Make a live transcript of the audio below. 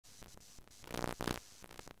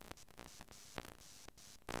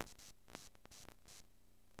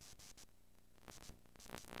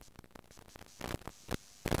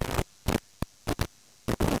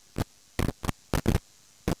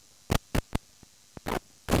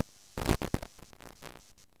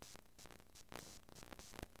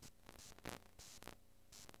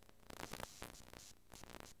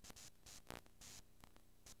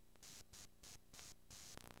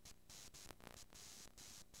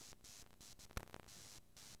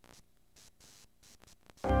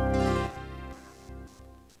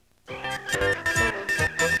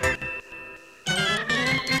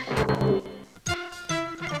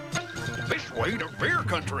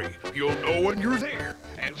country. You'll know when you're there.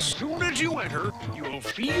 As soon as you enter, you'll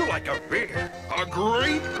feel like a bear. A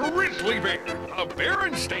great grizzly bear. A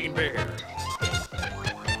Berenstain bear.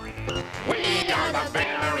 We are the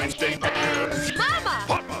Berenstain Bears. Mama!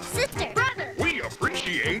 Papa! Sister! Brother! We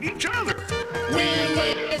appreciate each other. We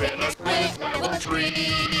live in a split level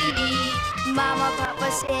tree. Mama,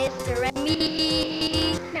 Papa, sister, and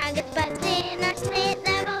me. Now get buzzed in our split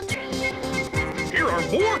level tree. Here are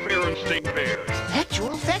more Berenstain Bears.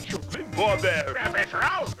 Factual. Big boy bear. Rabbit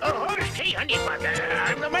rouse. Oh, tea, honey butter.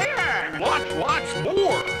 I'm the mayor. Lots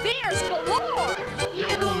more. Bears galore! You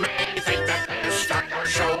may think that this start your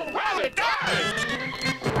show. Well, it does.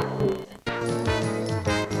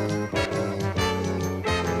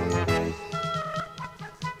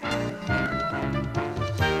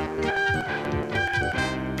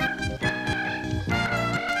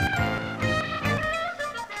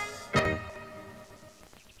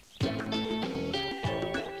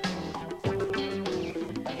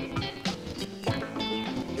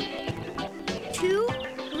 Two,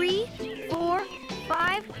 3, 4,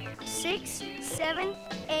 5, 6, 7,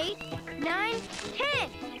 8, 9, 10.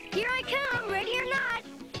 Here I come, ready or not.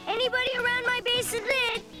 Anybody around my base is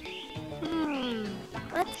it.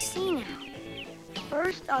 Let's see now.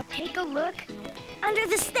 First, I'll take a look under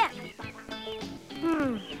the step.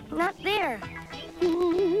 Not there.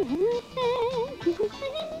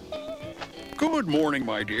 Good morning,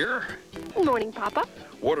 my dear. Morning, Papa.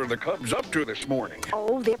 What are the Cubs up to this morning?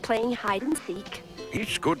 Oh, they're playing hide and seek.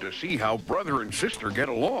 It's good to see how brother and sister get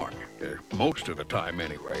along. Most of the time,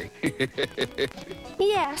 anyway.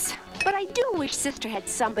 Yes, but I do wish Sister had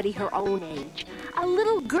somebody her own age. A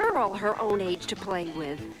little girl her own age to play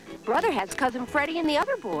with. Brother has Cousin Freddie and the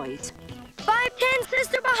other boys. 5'10",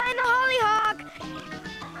 sister behind the hollyhock.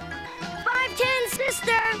 5'10",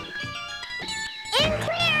 sister. In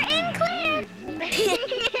clear.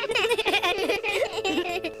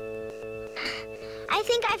 I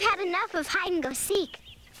think I've had enough of hide and go seek.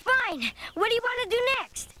 Fine. What do you want to do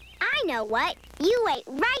next? I know what. You wait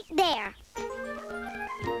right there.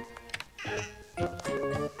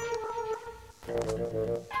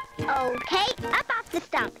 Okay, up off the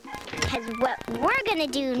stump. Because what we're gonna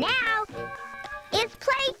do now is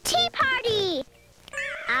play tea party.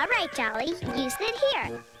 All right, Jolly, you sit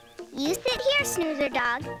here. You sit here, Snoozer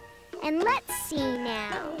Dog. And let's see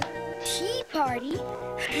now. Tea party?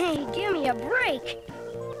 Hey, give me a break.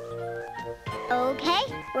 Okay,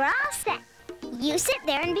 we're all set. You sit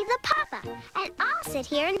there and be the papa, and I'll sit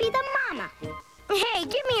here and be the mama. Hey,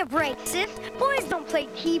 give me a break, sis. Boys don't play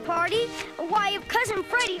tea party. Why, if Cousin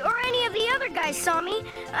Freddie or any of the other guys saw me,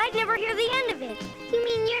 I'd never hear the end of it. You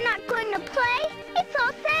mean you're not going to play? It's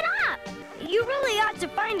all set up. You really ought to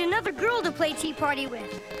find another girl to play tea party with.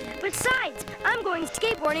 Besides, I'm going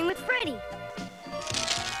skateboarding with Freddie.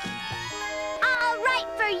 All right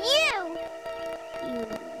for you!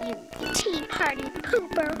 You tea party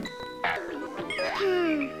pooper.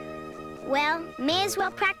 Well, may as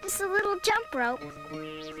well practice a little jump rope.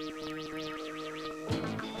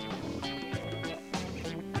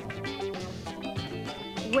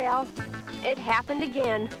 Well, it happened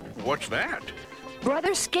again. What's that?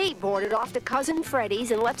 Brother skateboarded off to Cousin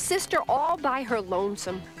Freddie's and left Sister all by her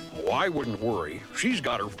lonesome. Oh, I wouldn't worry. She's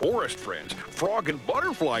got her forest friends, Frog and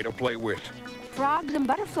Butterfly, to play with. Frogs and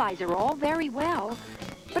butterflies are all very well,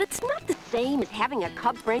 but it's not the same as having a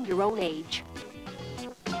cub friend your own age.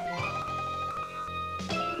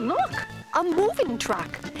 Look, a moving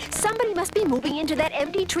truck. Somebody must be moving into that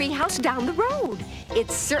empty treehouse down the road.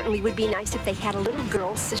 It certainly would be nice if they had a little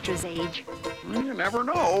girl Sister's age. You never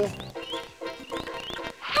know.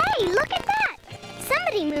 Hey, look at that!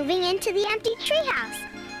 Somebody moving into the empty treehouse.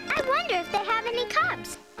 I wonder if they have any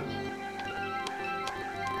cubs.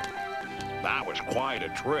 That was quite a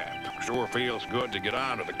trip. Sure feels good to get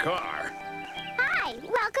out of the car. Hi,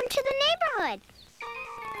 welcome to the neighborhood.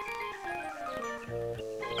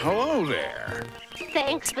 Hello there.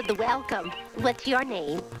 Thanks for the welcome. What's your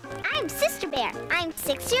name? I'm Sister Bear. I'm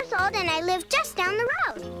 6 years old and I live just down the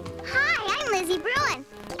road. Hi, I'm Lizzie Bruin.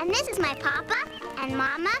 And this is my papa and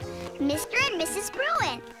mama, Mr. and Mrs.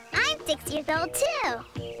 Bruin. I'm 6 years old too.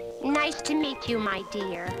 Nice to meet you, my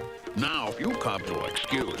dear. Now, if you cubs will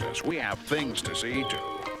excuse us, we have things to see to.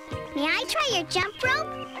 May I try your jump rope?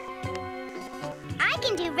 I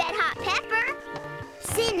can do red hot pepper,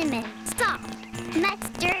 cinnamon, salt,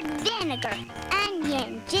 mustard, vinegar,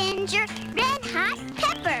 onion, ginger, red hot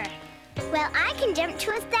pepper. Well, I can jump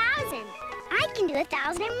to 1,000. I can do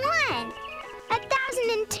 1,001,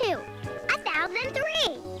 1,002,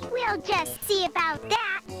 1,003. We'll just see about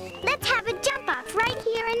that. Let's have a jump off right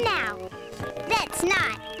here and now. Let's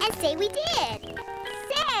not, and say we did.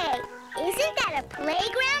 a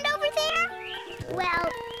playground over there? Well,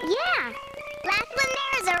 yeah. Last one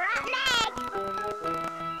there is a rotten egg.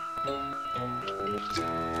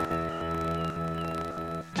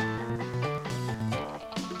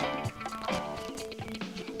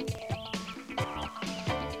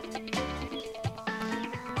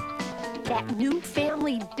 That new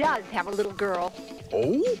family does have a little girl.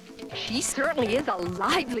 Oh? She certainly is a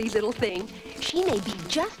lively little thing. She may be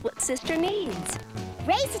just what Sister needs.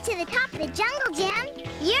 Race it to the top of the jungle, Jim.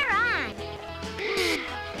 You're on.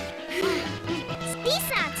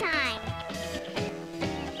 Seesaw time.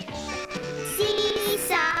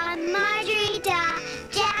 Seesaw, Marjorie Daw,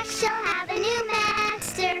 Jack shall have a new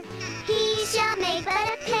master. He shall make but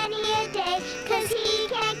a penny a day, 'cause he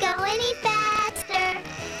can't go any faster.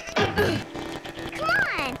 Come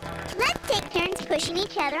on, let's take turns pushing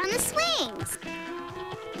each other on the swings.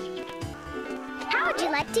 How would you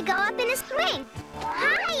like to go up in a swing?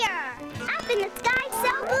 Higher! Up in the sky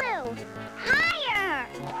so blue! Higher!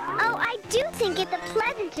 Oh, I do think it's the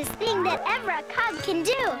pleasantest thing that ever a cub can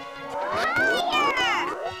do.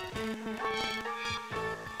 Higher!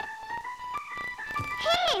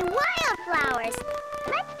 Hey, wildflowers!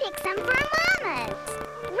 Let's take some for our mamas.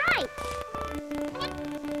 Right!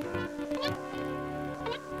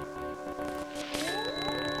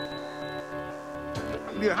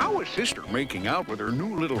 Yeah, how is Sister making out with her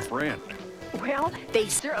new little friend? Well, they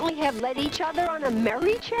certainly have led each other on a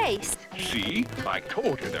merry chase. See? I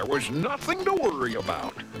told you there was nothing to worry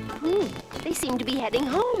about. They seem to be heading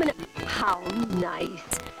home, and how nice.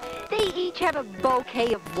 They each have a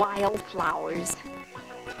bouquet of wildflowers.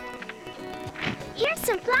 Here's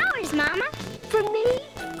some flowers, Mama. For me?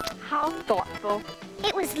 How thoughtful.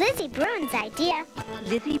 It was Lizzie Bruin's idea.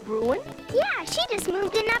 Lizzie Bruin? Yeah, she just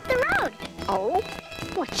moved in up the road. Oh?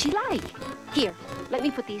 What's she like? Here, let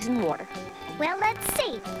me put these in water. Well, let's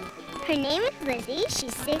see. Her name is Lizzie.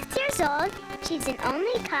 She's 6 years old. She's an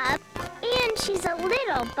only cub. And she's a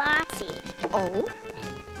little bossy. Oh?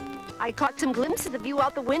 I caught some glimpses of you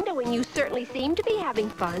out the window, and you certainly seem to be having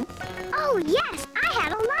fun. Oh, yes, I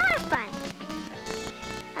had a lot of fun.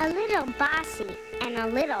 A little bossy and a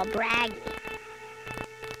little braggy.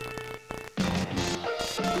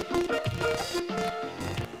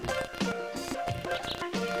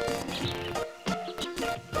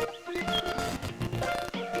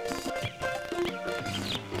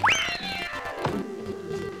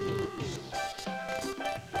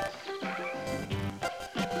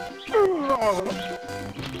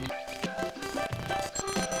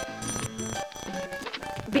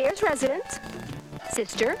 Bear's residence.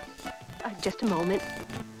 Sister, just a moment.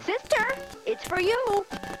 Sister, it's for you.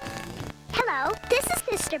 Hello, this is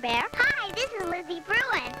Sister Bear. Hi, this is Lizzie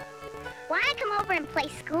Bruin. Want to come over and play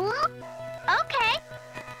school? Okay.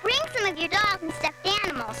 Bring some of your dolls and stuffed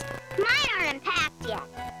animals. Mine aren't unpacked yet.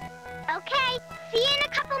 Okay, see you in a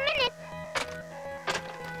couple minutes.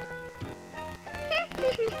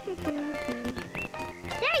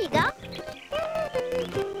 There you go.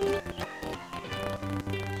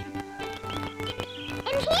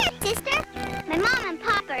 And here, Sister. My mom and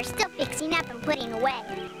Papa are still fixing up and putting away.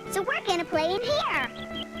 So we're gonna play in here.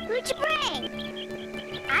 Who'd you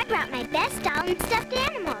bring? I brought my best doll and stuffed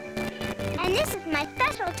animal. And this is my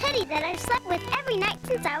special teddy that I've slept with every night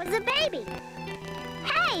since I was a baby.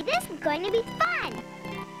 Hey, this is going to be fun.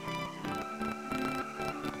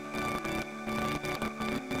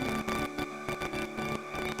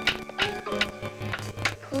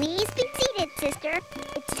 Please be seated, Sister.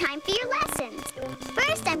 It's time for your lessons.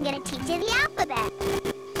 First, I'm going to teach you the alphabet.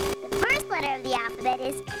 The first letter of the alphabet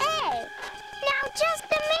is A. Now, just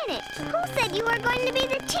a minute. Who said you were going to be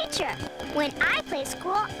the teacher? When I play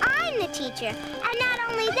school, I'm the teacher. And not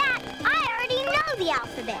only that, I already know the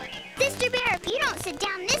alphabet. Sister Bear, if you don't sit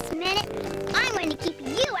down this minute, I'm going to keep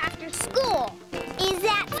you after school. Is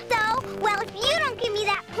that so? Well, if you don't give me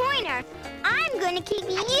that pointer, I'm going to keep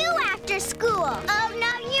you after school. Oh,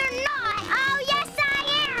 no, you're not. Oh, yes, I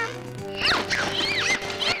am.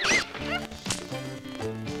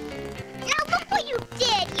 Now, look what you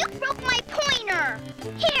did. You broke my pointer.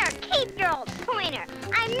 Here, keep your old pointer.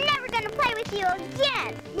 I'm never going to play with you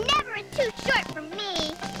again. Never is too short for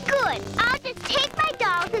me. Good. I'll just take my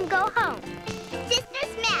dolls and go home.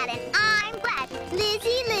 Sister's mad and I'm glad.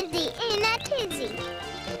 Lizzie, Lizzie, in a tizzy.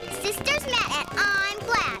 Sister's mad and I'm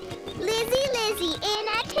glad. Lizzie, Lizzie, in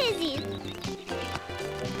a tizzy.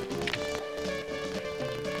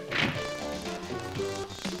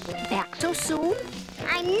 Back so soon?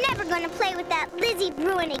 I'm never going to play with that Lizzie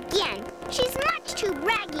Bruin again. She's much too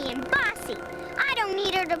braggy and bossy. I don't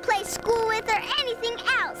need her to play school with or anything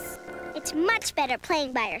else. It's much better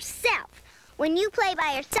playing by herself. When you play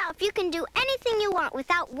by yourself, you can do anything you want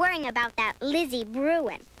without worrying about that Lizzie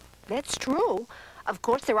Bruin. That's true. Of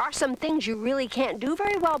course, there are some things you really can't do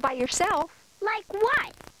very well by yourself. Like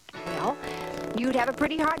what? Well, you'd have a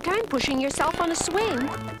pretty hard time pushing yourself on a swing.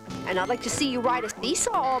 And I'd like to see you ride a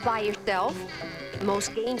seesaw all by yourself.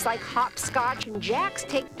 Most games like hopscotch and jacks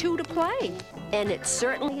take two to play. And it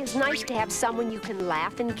certainly is nice to have someone you can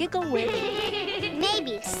laugh and giggle with.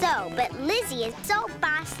 Maybe so, but Lizzie is so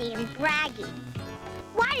bossy and braggy.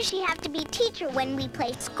 Why does she have to be teacher when we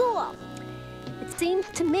play school? It seems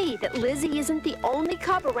to me that Lizzie isn't the only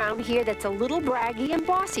cub around here that's a little braggy and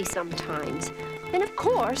bossy sometimes. And of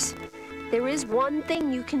course, there is one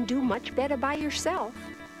thing you can do much better by yourself.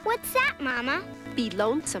 What's that, Mama? Be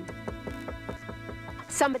lonesome.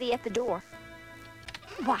 Somebody at the door.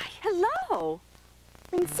 Why, hello.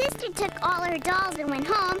 When Sister took all her dolls and went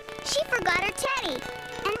home, she forgot her teddy.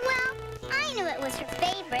 And well, I knew it was her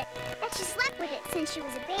favorite, and she slept with it since she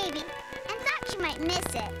was a baby, and thought she might miss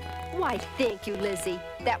it. Why, thank you, Lizzie.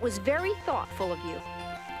 That was very thoughtful of you.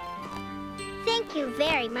 Thank you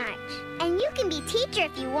very much. And you can be teacher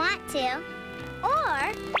if you want to.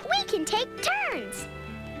 Or we can take turns.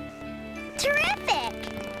 Terrific!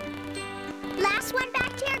 Last one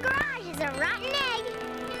back to your garage is a rotten egg.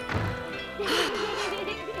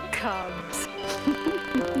 Cubs.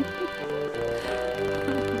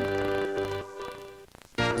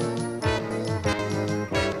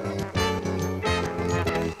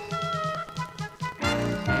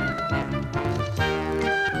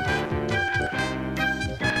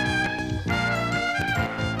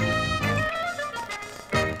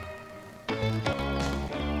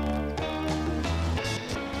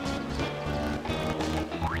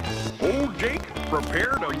 Old Jake,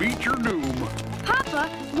 prepare to meet your doom. Papa,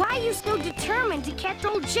 why are you so determined to catch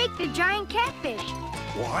old Jake the giant catfish?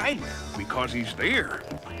 Why? Because he's there.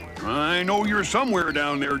 I know you're somewhere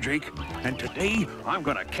down there, Jake. And today, I'm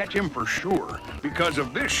gonna catch him for sure. Because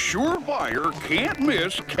of this surefire,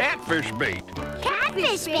 can't-miss catfish bait.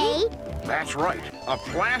 Catfish bait? That's right, a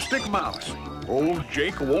plastic mouse. Old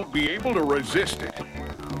Jake won't be able to resist it.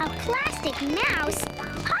 A plastic mouse?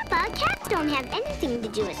 Papa, cats don't have anything to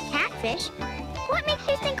do with catfish. What makes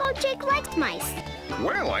you think old Jake likes mice?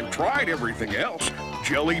 Well, I've tried everything else.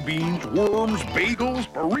 Jelly beans, worms, bagels,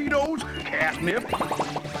 burritos, catnip.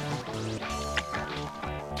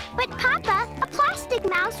 But Papa, a plastic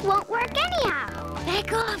mouse won't work anyhow.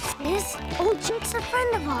 Back off, sis. Old Jake's a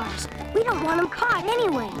friend of ours. We don't want him caught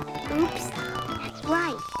anyway. Oops, that's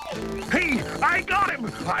right. Hey, I got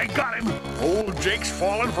him! I got him! Old Jake's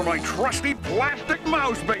fallen for my trusty plastic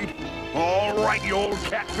mouse bait. All right, you old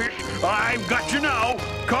catfish, I've got you now.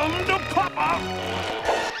 Come to Papa!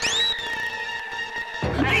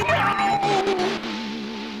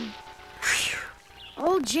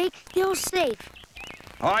 Old Jake feels safe.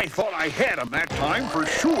 I thought I had him that time for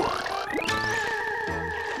sure.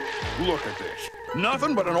 Look at this.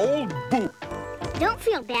 Nothing but an old boot. Don't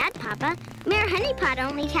feel bad, Papa. Mayor Honeypot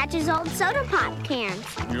only catches old soda pop cans.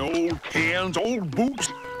 The old cans, old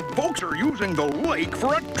boots. Folks are using the lake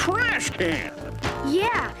for a trash can.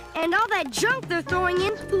 Yeah, and all that junk they're throwing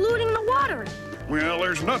in's polluting the water. Well,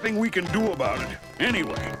 there's nothing we can do about it.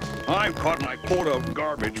 Anyway, I've caught my quota of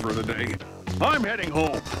garbage for the day. I'm heading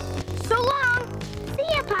home. So long. See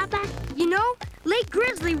ya, Papa. You know, Lake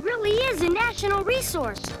Grizzly really is a national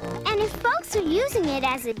resource. And if folks are using it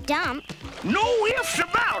as a dump... No ifs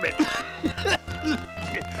about it.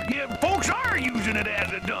 Yeah, folks are using it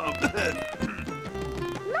as a dump.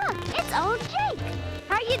 Look, it's old Jake.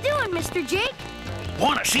 How you doing, Mr. Jake?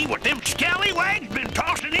 Want to see what them scallywags been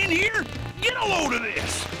tossing in here? Get a load of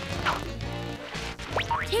this.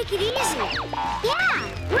 Take it easy. Yeah,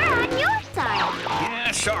 we're on your side.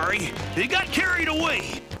 Yeah, sorry. They got carried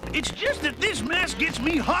away. It's just that this mess gets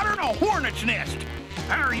me hotter than a hornet's nest.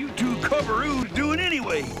 How are you two cubbaroos doing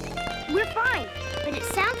anyway? We're fine. But it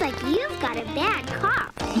sounds like you've got a bad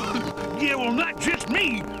cough. Yeah, well, not just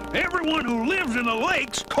me. Everyone who lives in the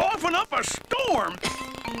lake's coughing up a storm.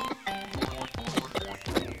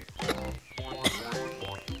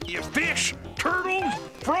 You fish, turtles,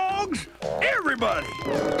 frogs, everybody.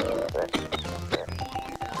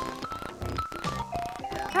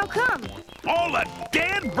 How come? All the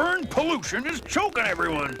dead, burned pollution is choking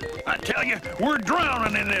everyone. I tell you, we're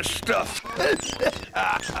drowning in this stuff.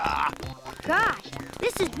 Gosh,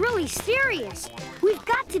 this is really serious. We've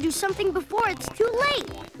got to do something before it's too late.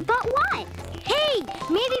 But what? Hey,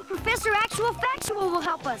 maybe Professor Actual Factual will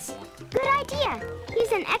help us. Good idea.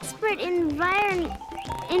 He's an expert in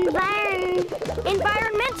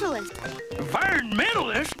environmentalist.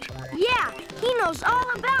 Environmentalist? Yeah, he knows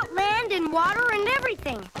all about land and water and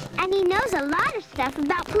everything. And he knows a lot of stuff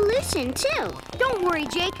about pollution, too. Don't worry,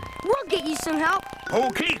 Jake. We'll get you some help.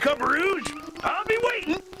 Okay, Cubbaroos. I'll be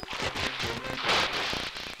waiting.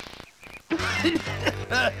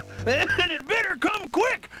 And it better come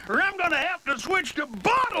quick, or I'm gonna have to switch to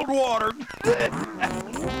bottled water.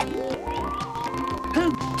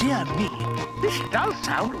 Oh, dear me. This does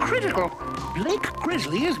sound critical. Lake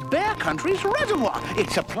Grizzly is Bear Country's reservoir.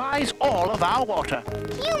 It supplies all of our water.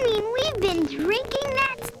 You mean we've been drinking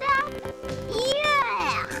that stuff?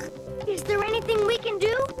 Yeah! Is there anything we can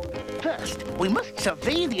do? First, we must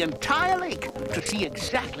survey the entire lake to see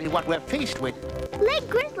exactly what we're faced with. Lake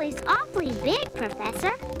Grizzly's awfully big,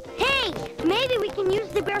 Professor. Hey, maybe we can use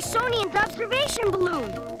the Beranstain observation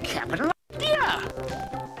balloon. Capital idea!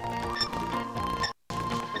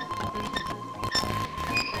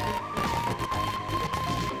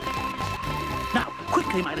 Now,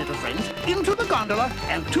 quickly, my little friends, into the gondola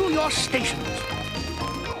and to your stations.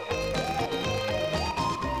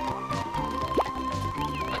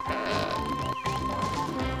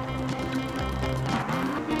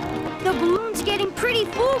 The balloon's getting pretty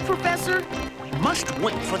full, Professor. We must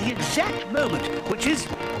wait for the exact moment, which is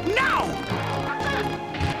now!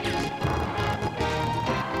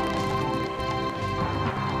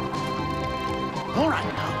 All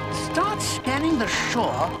right, now, start scanning the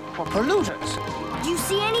shore for polluters. Do you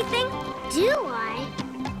see anything? Do I?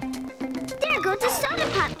 There goes a soda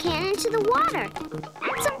pop can into the water.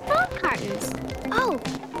 And some food cartons. Oh,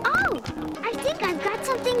 I think I've got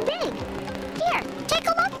something big. Here, take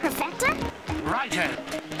a look, Professor. Righto.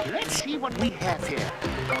 Let's see what we have here.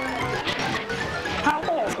 How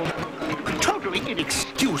awful. Totally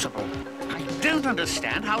inexcusable. I don't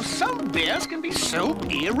understand how some bears can be so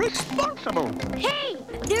irresponsible. Hey,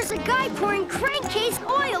 there's a guy pouring crankcase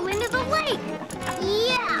oil into the lake.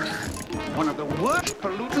 Yeah. One of the worst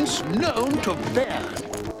pollutants known to bears.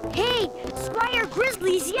 Hey, Squire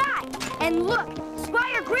Grizzly's yacht. And look,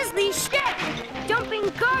 Squire Grizzly's ship,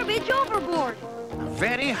 dumping garbage overboard. A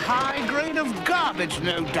very high grade of garbage,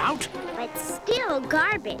 no doubt. But still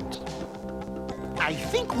garbage. I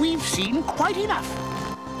think we've seen quite enough.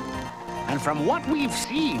 And from what we've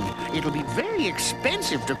seen, it'll be very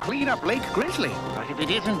expensive to clean up Lake Grizzly. But if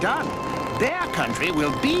it isn't done, Bear Country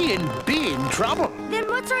will be in big trouble. Then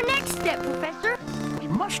what's our next step, Professor? We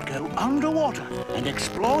must go underwater and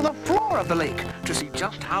explore the floor of the lake to see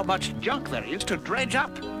just how much junk there is to dredge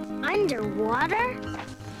up. Underwater?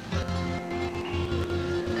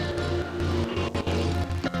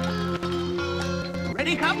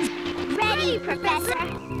 Ready, Cubs? Ready, Professor.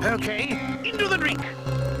 Okay, into the drink.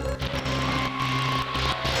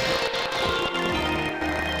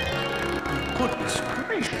 Goodness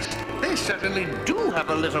gracious, they certainly do have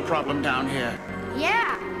a litter problem down here.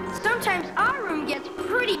 Yeah, sometimes our room gets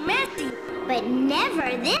pretty messy. But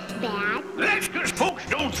never this bad. That's because folks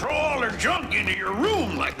don't throw all their junk into your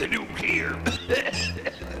room like they do here.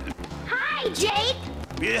 Hi, Jake.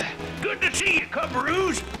 Yeah, good to see you,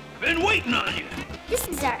 Cubbaroos. Been waiting on you. This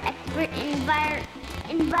is our expert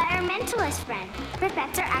environmentalist friend,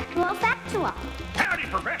 Professor Actual Factual. Howdy,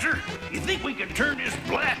 Professor. You think we can turn this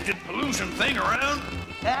blasted pollution thing around?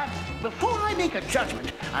 Before I make a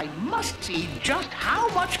judgment, I must see just how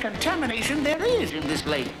much contamination there is in this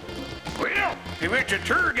lake. Well, if it's a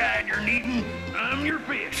tour guide you're needing, I'm your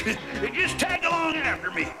fish. Just tag along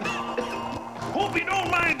after me. Hope you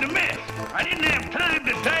don't mind the mess. I didn't have time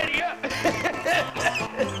to tidy up.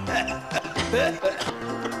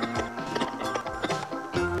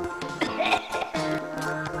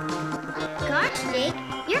 Gosh, Jake,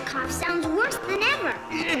 your cough sounds worse than ever.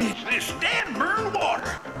 It's this damn burned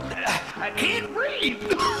water. I can't breathe.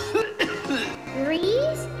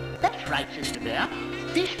 Breeze? That's right, Sister Bear.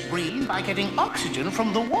 Fish breathe by getting oxygen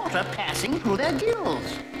from the water passing through their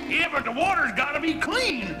gills. Yeah, but the water's got to be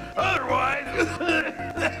clean. Otherwise,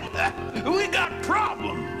 we got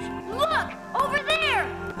problems. Look, over there.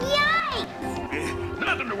 Yikes!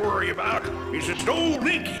 Nothing to worry about. It's just old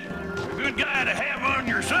Nicky. A good guy to have on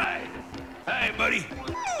your side. Hi, buddy.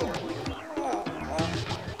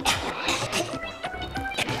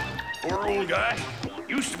 Poor old guy.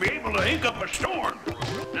 Used to be able to ink up a storm.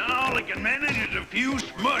 Now all he can manage is a few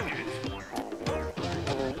smudges.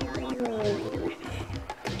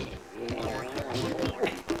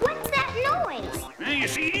 What's that noise? Now, you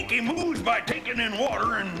see, Inky moves by taking in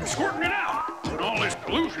water and squirting it out. And all this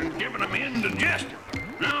pollution's giving him indigestion.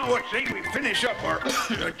 Now, what say we finish up our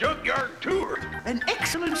junkyard tour? An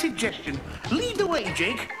excellent suggestion. Lead the way,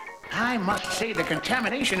 Jake. I must say the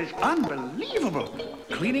contamination is unbelievable.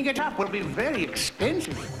 Cleaning it up will be very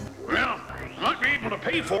expensive. Well, I might be able to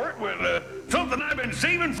pay for it with something I've been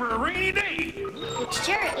saving for a rainy day. It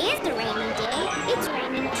sure is a rainy day. It's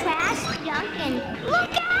raining trash, junk, and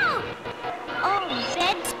look out! Oh,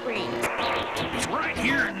 bed springs. It's right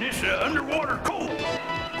here in this underwater cove.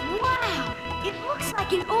 Wow! It looks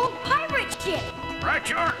like an old pirate ship. Right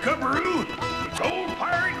you are, Cubbaroo. It's old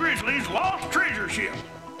Pirate Grizzly's lost treasure ship.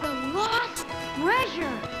 The lost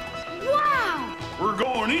treasure. Wow! We're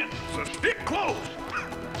going in, so stick close.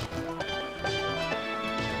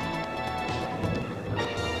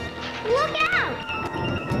 Look out!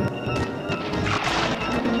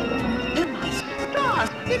 My stars,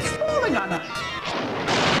 it's falling on us.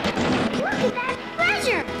 Look at that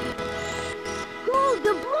treasure! Gold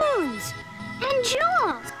doubloons. And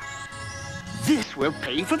jewels! This will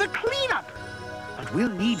pay for the cleanup. But we'll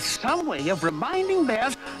need some way of reminding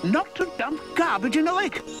bears not to dump garbage in the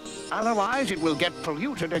lake. Otherwise, it will get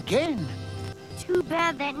polluted again. Too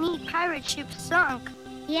bad that neat pirate ship sunk.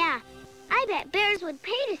 Yeah, I bet bears would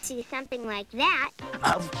pay to see something like that.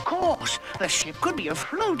 Of course, the ship could be a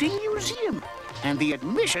floating museum. And the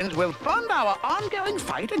admissions will fund our ongoing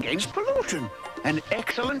fight against pollution. An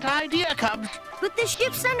excellent idea, Cubs. But the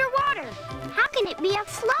ship's underwater. How can it be a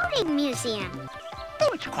floating museum?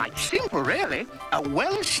 Oh, it's quite simple, really. A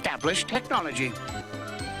well-established technology.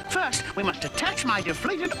 First, we must attach my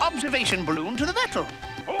deflated observation balloon to the vessel.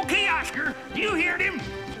 Okay, Oscar, you heard him.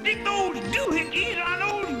 Stick those doohickeys on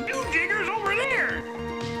those doo-jiggers over there.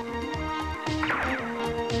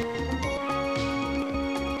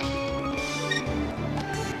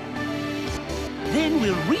 Then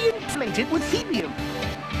we'll re-inflate it with helium.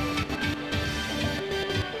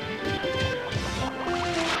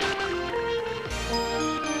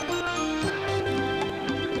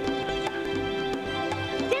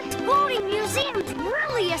 This floating museum's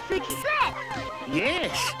really a success.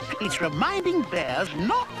 Yes, it's reminding bears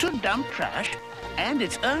not to dump trash, and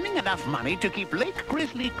it's earning enough money to keep Lake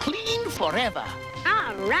Grizzly clean forever.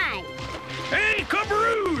 All right. Hey,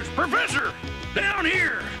 Cubbaroos, Professor, down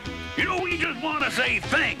here. You know, we just want to say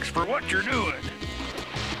thanks for what you're doing.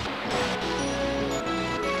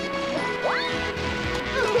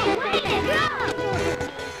 Way to go!